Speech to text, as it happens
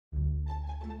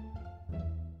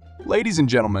Ladies and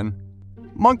gentlemen,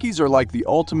 monkeys are like the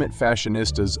ultimate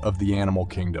fashionistas of the animal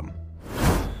kingdom.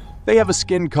 They have a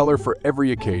skin color for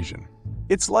every occasion.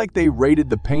 It's like they raided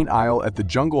the paint aisle at the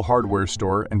Jungle Hardware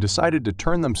store and decided to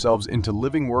turn themselves into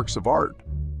living works of art.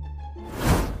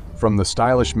 From the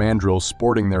stylish mandrills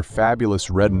sporting their fabulous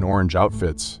red and orange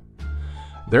outfits,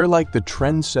 they're like the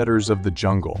trendsetters of the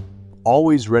jungle,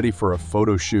 always ready for a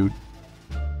photo shoot.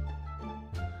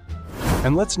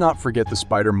 And let's not forget the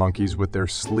spider monkeys with their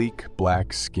sleek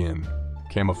black skin,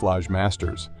 camouflage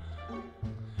masters.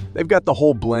 They've got the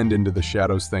whole blend into the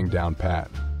shadows thing down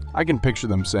pat. I can picture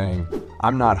them saying,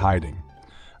 "I'm not hiding.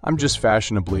 I'm just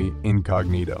fashionably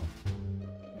incognito."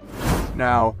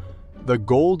 Now, the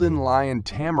golden lion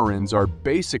tamarins are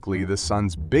basically the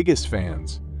sun's biggest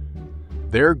fans.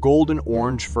 Their golden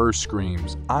orange fur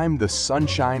screams, "I'm the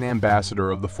sunshine ambassador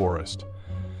of the forest."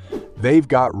 They've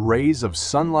got rays of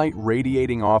sunlight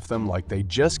radiating off them like they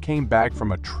just came back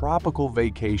from a tropical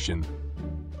vacation.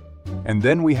 And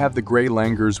then we have the gray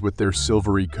langurs with their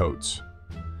silvery coats.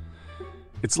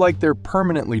 It's like they're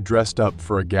permanently dressed up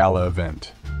for a gala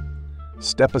event.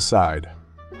 Step aside,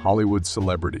 Hollywood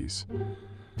celebrities.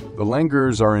 The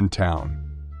langurs are in town.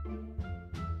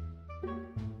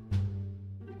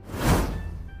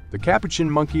 The capuchin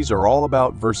monkeys are all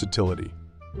about versatility.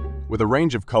 With a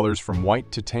range of colors from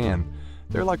white to tan,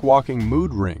 they're like walking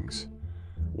mood rings.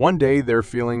 One day they're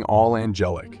feeling all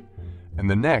angelic, and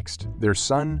the next they're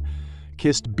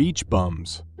sun-kissed beach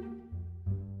bums.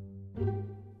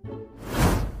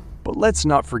 But let's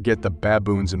not forget the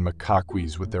baboons and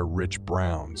macaques with their rich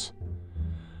browns.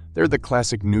 They're the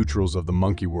classic neutrals of the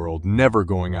monkey world, never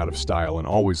going out of style and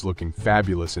always looking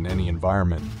fabulous in any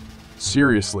environment.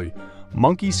 Seriously,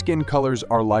 monkey skin colors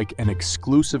are like an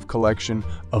exclusive collection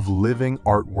of living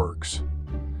artworks.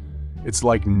 It's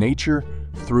like nature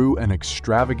threw an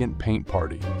extravagant paint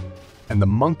party, and the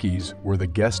monkeys were the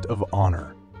guest of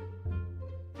honor.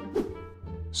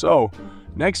 So,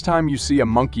 next time you see a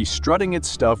monkey strutting its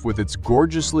stuff with its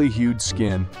gorgeously hued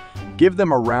skin, give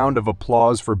them a round of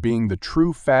applause for being the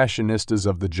true fashionistas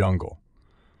of the jungle.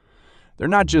 They're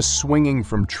not just swinging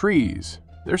from trees,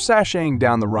 they're sashaying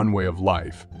down the runway of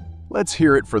life. Let's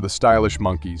hear it for the stylish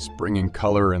monkeys, bringing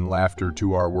color and laughter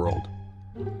to our world.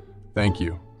 Thank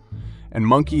you. And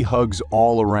monkey hugs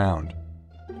all around.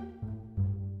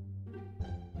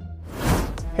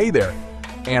 Hey there,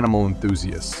 animal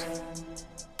enthusiasts.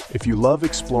 If you love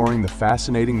exploring the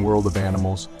fascinating world of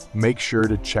animals, make sure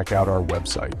to check out our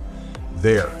website.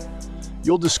 There,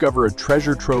 you'll discover a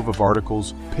treasure trove of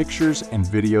articles, pictures, and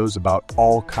videos about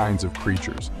all kinds of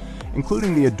creatures,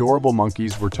 including the adorable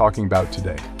monkeys we're talking about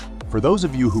today. For those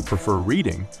of you who prefer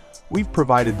reading, we've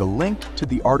provided the link to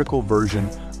the article version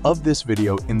of this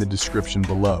video in the description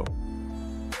below.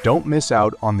 Don't miss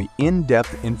out on the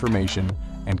in-depth information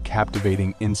and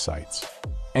captivating insights.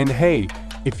 And hey,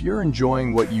 if you're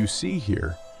enjoying what you see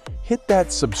here, hit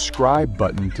that subscribe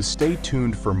button to stay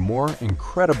tuned for more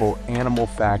incredible animal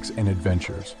facts and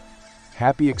adventures.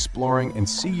 Happy exploring and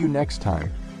see you next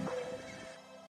time.